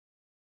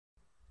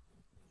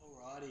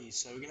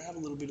So we're going to have a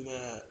little bit of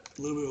a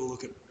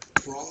look at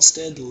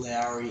Bronsted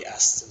Lowry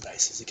acids and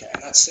bases. Okay,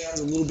 and that sounds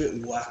a little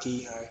bit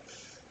wacky,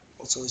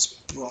 what's all this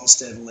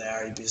Bronsted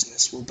Lowry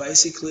business? Well,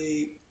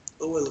 basically,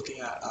 all we're looking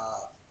at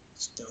are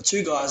there were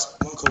two guys,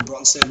 one called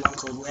Bronsted, one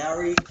called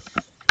Lowry,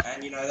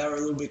 and they were a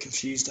little bit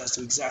confused as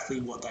to exactly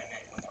what they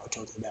meant when they were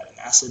talking about an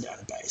acid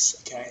and a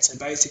base. Okay, so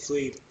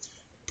basically,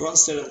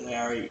 Bronsted and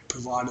Lowry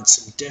provided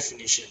some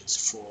definitions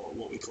for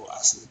what we call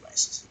acids and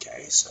bases.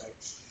 Okay, so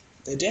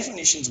their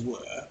definitions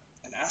were: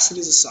 an acid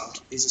is a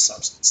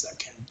substance that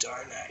can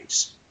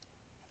donate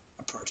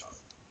a proton.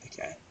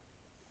 Okay,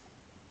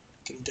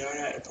 can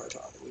donate a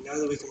proton. We know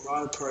that we can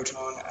write a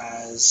proton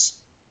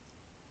as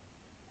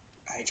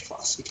H+.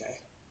 Okay,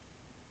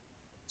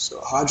 so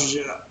a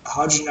hydrogen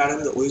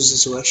atom that loses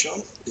its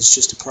electron is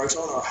just a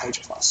proton, or a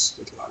H+.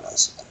 We can write it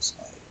as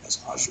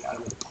a hydrogen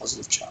atom with a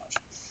positive charge.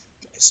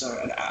 Okay, so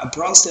a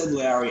Bronsted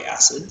Lowry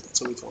acid, that's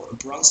what we call it. A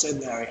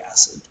Bronsted Lowry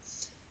acid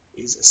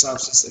is a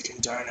substance that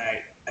can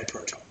donate a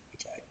proton.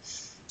 Okay,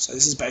 so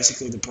this is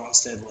basically the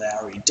Bronsted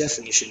Lowry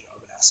definition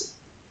of an acid.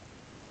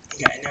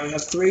 Okay, now we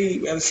have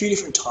a few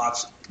different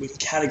types. We can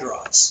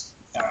categorize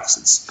our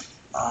acids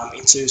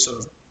into sort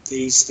of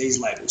these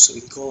labels. So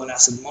we can call an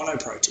acid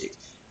monoprotic,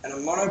 and a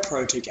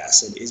monoprotic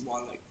acid is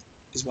one that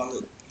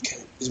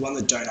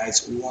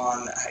donates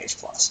one H+.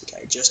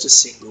 Okay, just a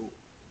single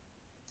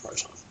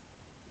proton.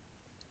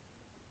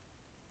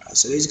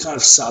 So these are kind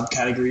of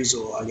subcategories,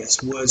 or I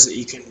guess words that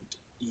you can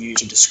use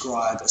to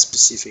describe a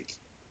specific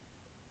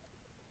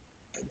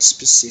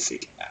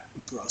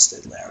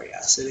Bronsted Lowry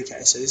acid.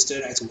 Okay, so this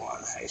donates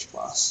one H+,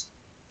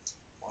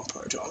 one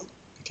proton.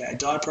 Okay, a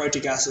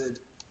diprotic acid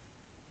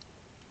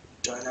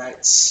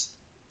donates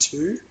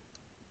two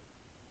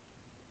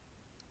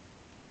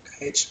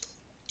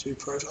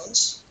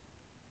protons.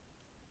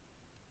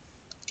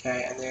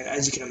 Okay, and then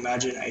as you can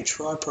imagine, a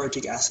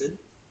triprotic acid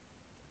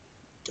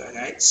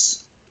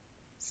donates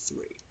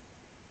 3.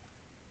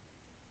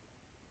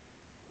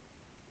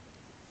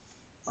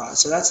 Alright,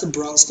 so that's the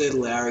Bronsted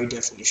Lowry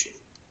definition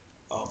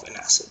of an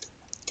acid.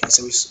 Okay,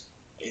 so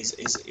is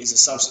a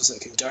substance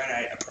that can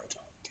donate a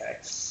proton. Okay,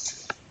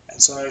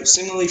 and so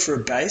similarly for a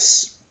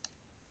base,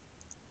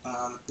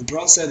 the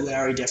Bronsted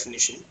Lowry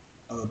definition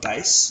of a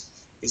base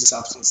is a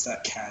substance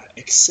that can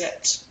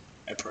accept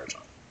a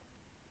proton.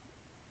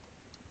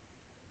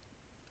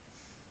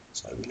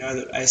 So we know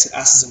that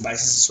acids and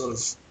bases are sort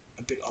of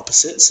a bit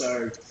opposite.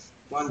 So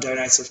one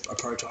donates a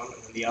proton,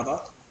 and then the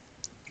other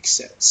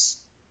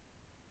accepts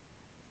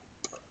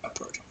a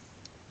proton.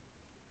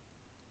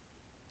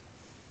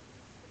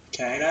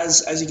 Okay, and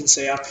as you can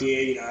see up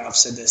here, I've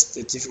said there's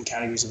different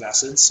categories of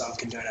acids. Some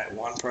can donate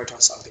 1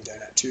 proton, some can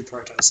donate 2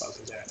 protons, some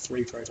can donate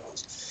 3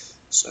 protons.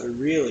 So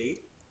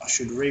really, I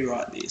should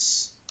rewrite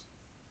this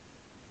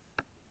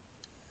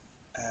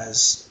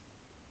as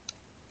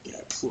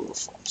plural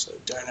form. So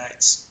it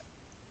donates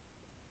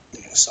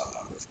some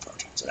number of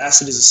protons. An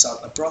acid is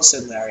a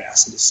Bronsted Lowry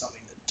acid is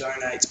something that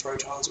donates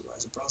protons,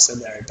 whereas a Bronsted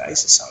Lowry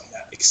base is something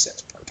that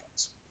accepts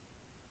protons.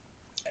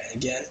 And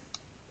again,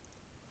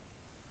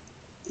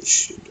 this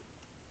should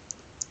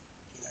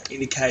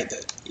indicate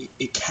that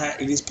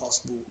it is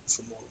possible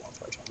for more than one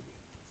proton to be.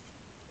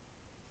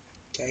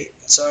 Okay,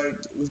 so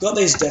we've got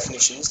these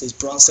definitions, these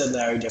Bronsted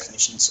Lowry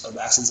definitions of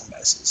acids and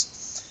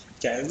bases.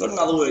 Okay, we've got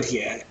another word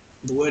here,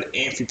 the word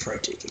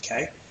amphiprotic.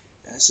 Okay,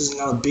 now this is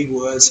another big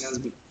word, sounds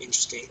a bit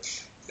interesting,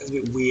 sounds a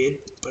bit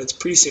weird, but it's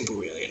pretty simple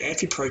really. An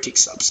amphiprotic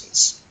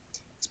substance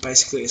is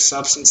basically a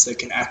substance that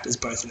can act as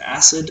both an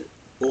acid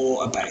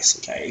or a base.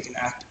 Okay,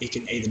 it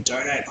can either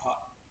donate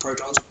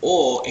protons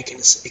or it can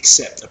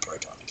accept a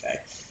proton.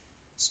 Okay,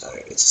 so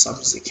it's a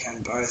substance that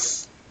can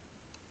both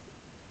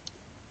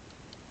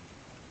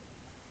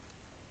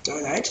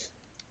donate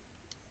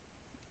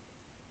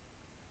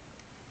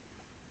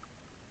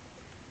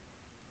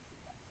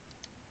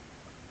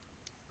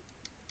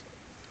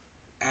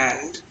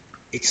and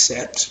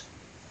accept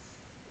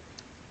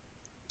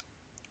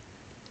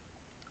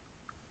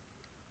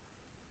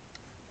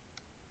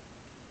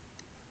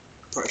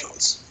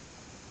protons.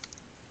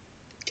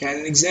 Okay, and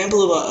an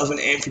example of an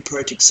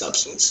amphiprotic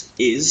substance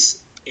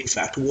is, in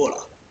fact,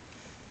 water.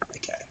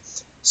 Okay,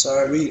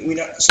 so we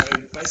know. So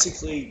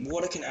basically,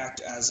 water can act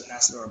as an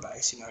acid or a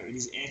base. It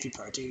is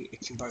amphiprotic.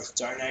 It can both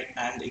donate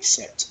and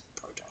accept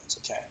protons.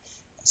 Okay,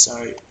 and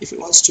so if it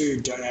wants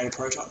to donate a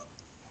proton,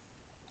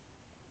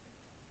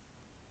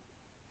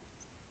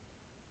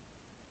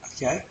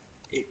 okay,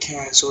 it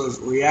can sort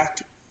of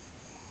react.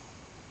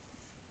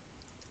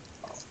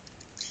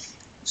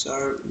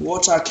 So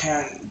water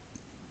can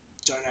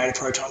donate a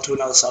proton to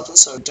another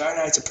substance. So it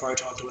donates a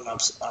proton to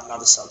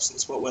another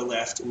substance. What we're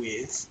left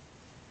with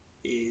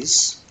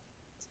is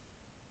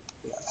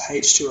we have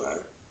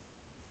H2O.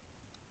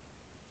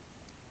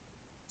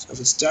 So if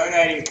it's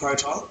donating a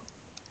proton,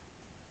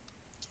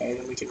 okay,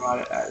 then we can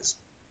write it as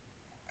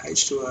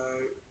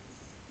H2O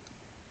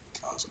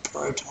becomes a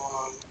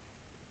proton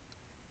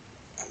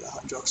and the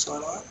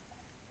hydroxide ion.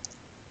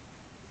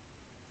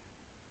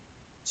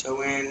 So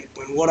when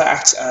water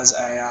acts as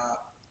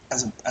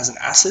an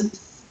acid,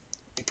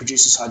 it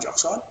produces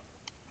hydroxide.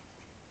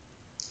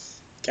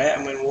 Okay,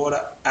 and when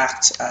water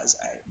acts as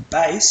a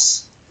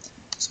base,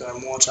 so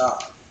when water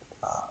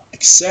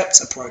accepts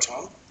a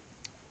proton,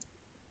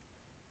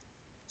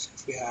 so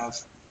if we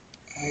have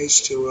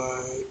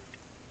H2O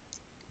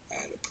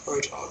and a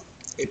proton,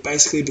 it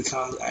basically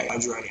becomes a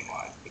hydronium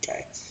ion.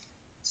 Okay,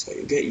 so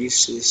you'll get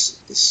used to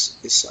this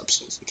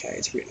substance. Okay,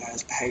 it's written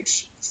as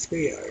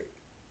H3O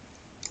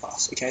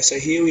plus. Okay, so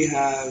here we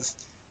have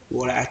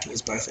water acting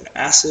as both an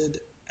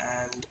acid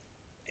and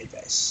a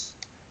base.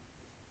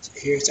 So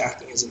here it's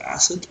acting as an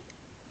acid,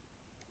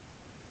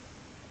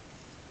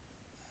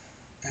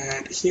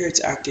 and here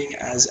it's acting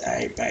as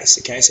a base.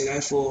 Okay, so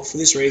therefore, for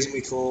this reason,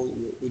 we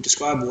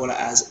describe water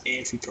as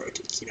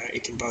amphiprotic. You know,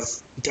 it can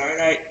both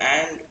donate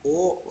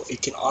or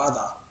it can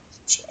either,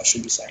 I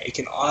should be saying, it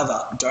can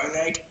either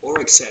donate or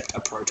accept a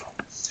proton,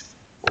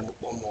 or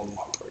more than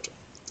one proton,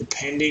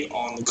 depending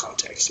on the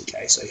context.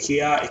 Okay, so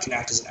here it can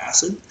act as an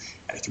acid,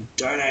 and it can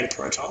donate a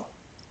proton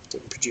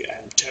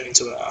and turn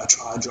into a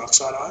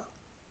trihydroxide ion.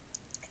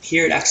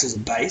 Here it acts as a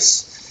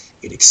base.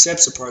 It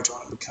accepts a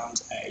proton and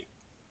becomes a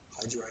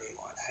hydronium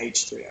ion,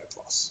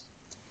 H3O+.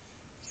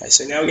 Okay,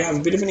 so now we're going to have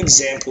a bit of an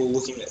example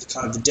looking at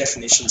kind of the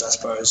definitions, I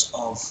suppose,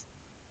 of,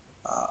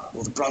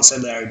 the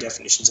Bronsted Lowry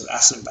definitions of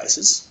acid and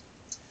bases.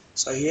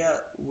 So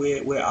here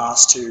we're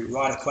asked to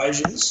write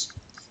equations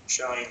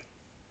showing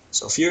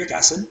sulfuric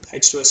acid,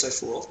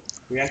 H2SO4,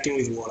 reacting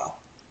with water.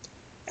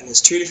 And there's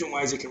two different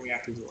ways it can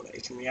react with water.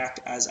 It can react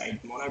as a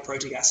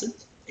monoprotic acid.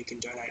 It can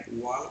donate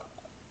one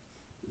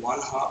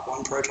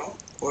proton,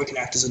 or it can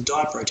act as a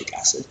diprotic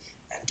acid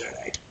and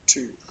donate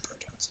 2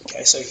 protons.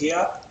 Okay, so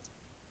here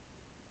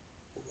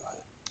we'll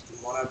write the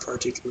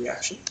monoprotic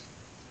reaction.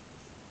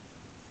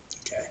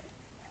 Okay,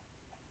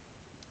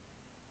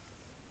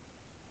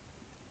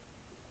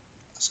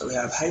 so we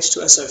have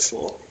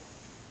H2SO4.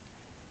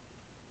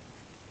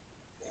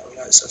 Now we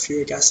know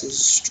sulfuric acid is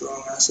a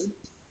strong acid,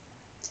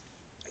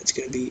 and it's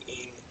going to be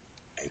in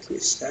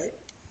aqueous state.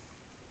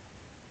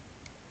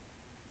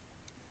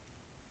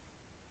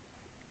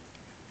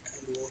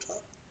 And water.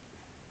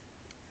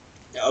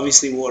 Now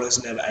obviously water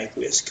is never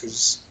aqueous,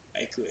 because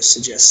aqueous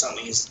suggests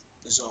something is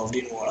dissolved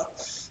in water,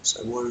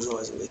 so water is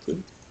always a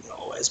liquid, not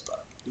always,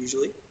 but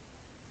usually.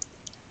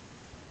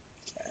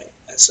 Okay,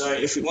 and so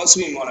if it wants to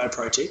be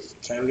monoprotic,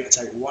 okay, we're going to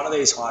take one of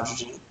these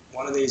hydrogens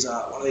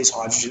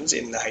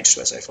in the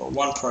H2SO4,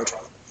 one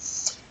proton,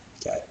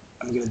 okay,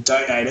 and we're going to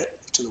donate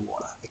it to the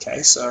water.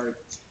 Okay, so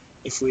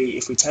if we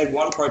take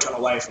one proton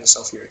away from the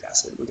sulfuric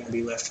acid, we're going to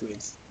be left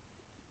with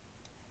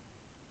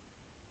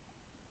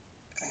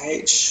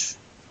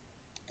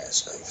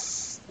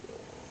HSO4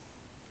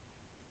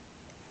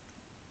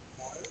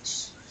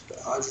 minus, so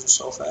hydrogen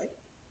sulfate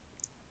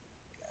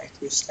in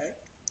aqueous state.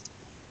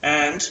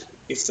 And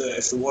if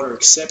the water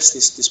accepts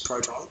this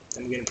proton,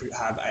 then we're going to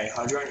have a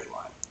hydronium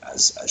ion,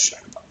 as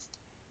shown above.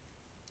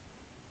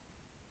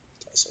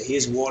 Okay, so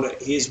here's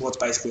what's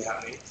basically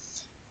happening.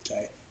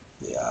 Okay,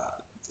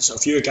 the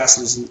sulfuric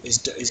acid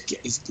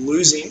is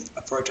losing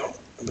a proton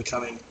and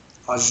becoming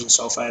hydrogen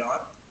sulfate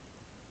ion.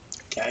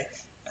 Okay,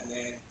 and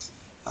then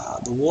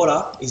the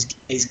water is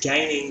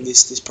gaining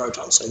this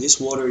proton. So this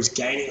water is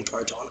gaining a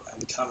proton and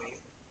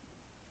becoming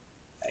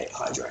a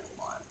hydronium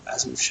ion,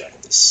 as we've shown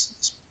in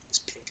this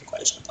pink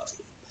equation above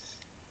here.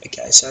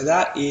 Okay, so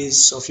that is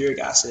sulfuric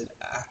acid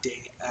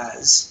acting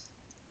as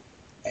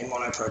a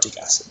monoprotic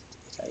acid.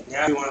 Okay,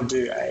 now we want to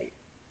do a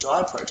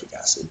diprotic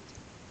acid.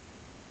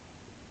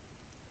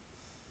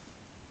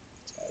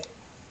 Okay,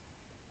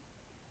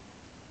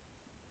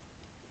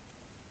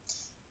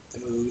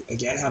 then we will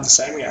again have the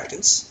same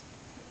reactants.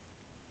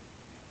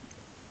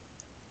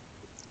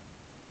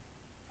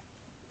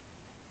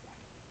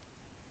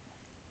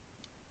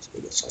 So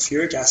we've got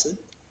sulfuric acid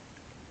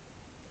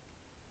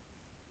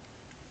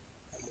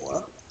and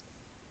water.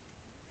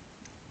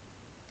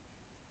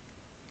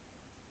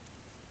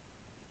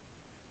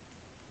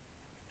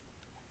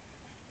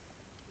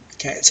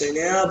 Okay, so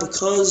now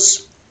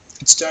because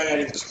it's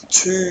donating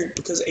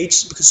because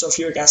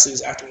sulfuric acid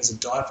is acting as a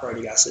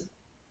diprotic acid,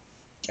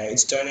 okay,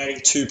 it's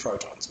donating 2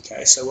 protons.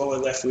 Okay, so what we're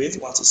left with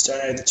once it's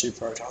donated the 2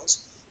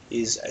 protons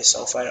is a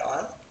sulfate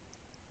ion.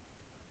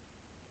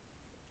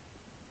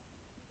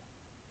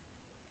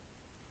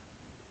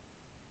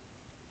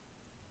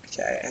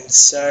 Okay, and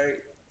so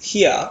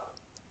here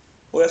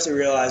what we have to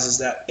realize is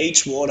that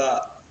each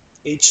water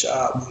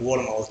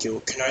molecule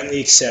can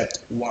only accept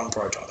 1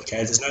 proton.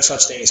 Okay, there's no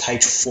such thing as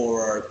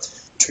H4O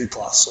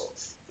 2+, or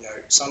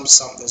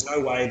there's no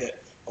way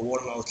that a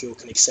water molecule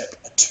can accept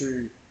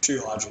two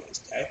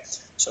hydrogens. Okay,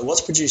 so what's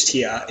produced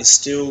here is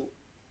still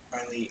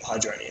only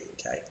hydronium.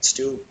 Okay, it's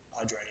still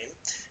hydronium,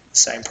 the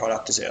same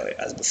product as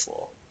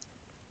before.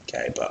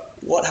 Okay,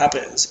 but what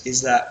happens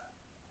is that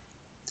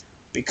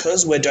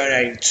because the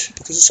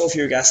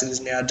sulfuric acid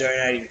is now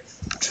donating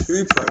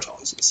 2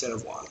 protons instead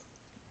of 1.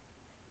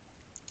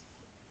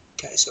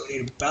 Okay, so we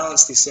need to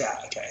balance this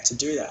out. Okay, and to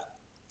do that,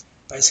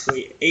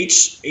 basically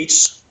each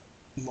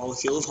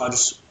molecule of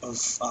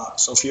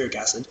sulfuric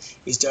acid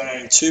is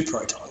donating 2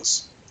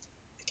 protons,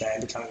 okay,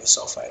 and becoming a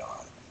sulfate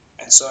ion.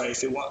 And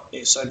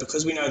so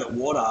because we know that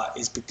water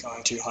is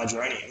going to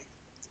hydronium,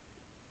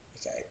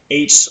 okay,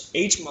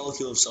 each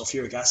molecule of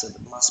sulfuric acid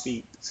must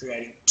be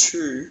creating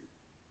 2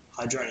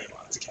 hydronium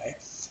ions, okay?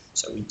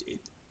 So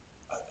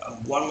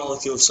one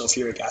molecule of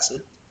sulfuric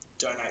acid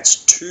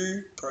donates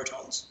 2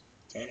 protons,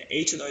 okay, and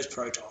each of those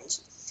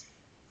protons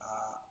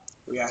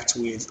react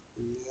with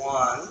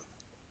 1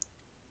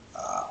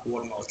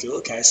 water molecule,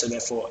 okay? So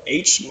therefore,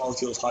 each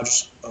molecule of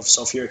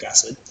sulfuric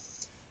acid,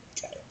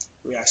 okay,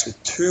 reacts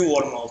with 2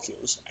 water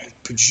molecules and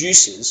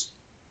produces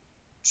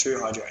 2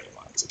 hydronium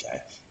ions,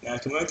 okay? Now, you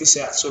can work this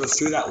out sort of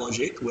through that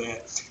logic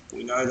where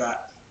we know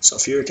that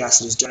sulfuric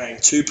acid is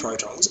donating 2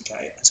 protons,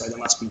 okay? And so there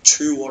must be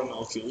 2 water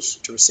molecules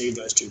to receive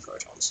those 2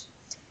 protons.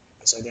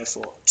 And so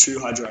therefore, 2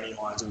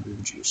 hydronium ions will be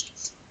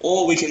produced.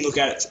 Or we can look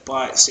at it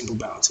by simple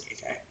balancing,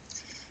 okay?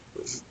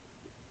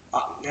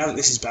 Now that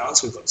this is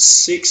balanced, we've got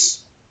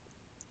 6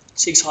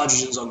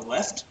 hydrogens on the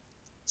left,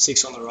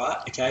 6 on the right,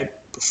 okay?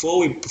 Before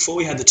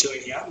we had the 2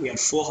 in here, we had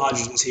 4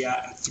 hydrogens here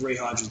and 3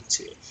 hydrogens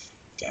here,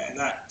 okay? And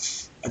that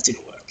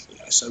didn't work, you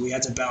know. So we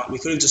had to balance. We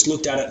could have just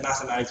looked at it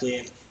mathematically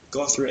and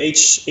gone through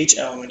each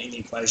element in the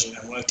equation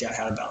and worked out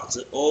how to balance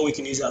it. Or we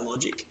can use our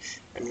logic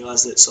and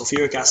realize that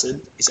sulfuric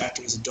acid is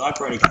acting as a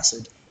diprotic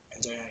acid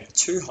and donating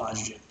 2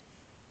 hydrogen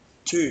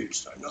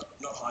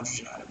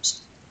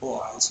atoms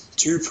or ions,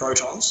 2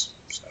 protons.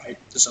 So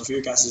the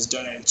sulfuric acid is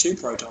donating 2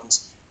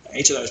 protons, and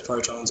each of those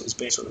protons is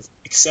being sort of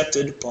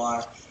accepted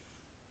by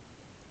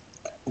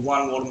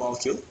 1 water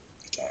molecule.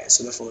 Okay,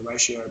 so therefore the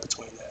ratio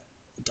between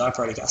the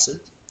diprotic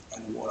acid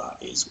and the water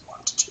is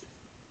 1 to 2.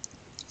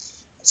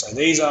 And so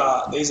these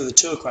are the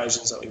 2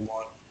 equations that we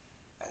want,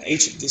 and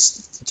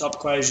the top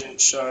equation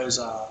shows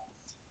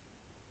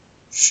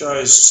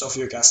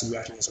sulfuric acid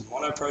reacting as a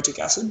monoprotic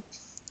acid.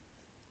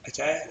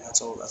 Okay, and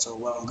that's all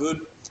well and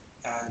good.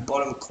 And the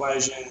bottom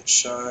equation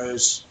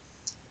shows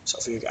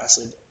sulfuric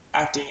acid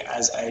acting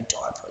as a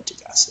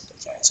diprotic acid.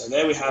 Okay, so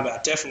there we have our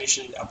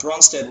definition, our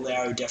Bronsted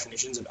Lowry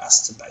definitions of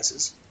acids and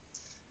bases.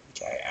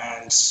 Okay,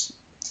 and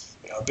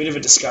a bit of a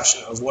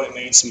discussion of what it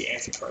means to be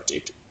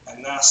amphiprotic,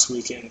 and thus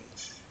we can,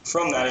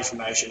 from that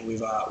information,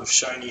 we've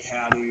shown you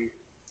how to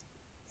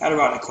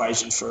write an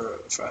equation for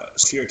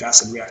sulfuric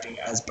acid reacting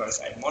as both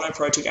a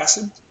monoprotic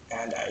acid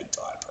and a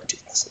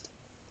diprotic acid.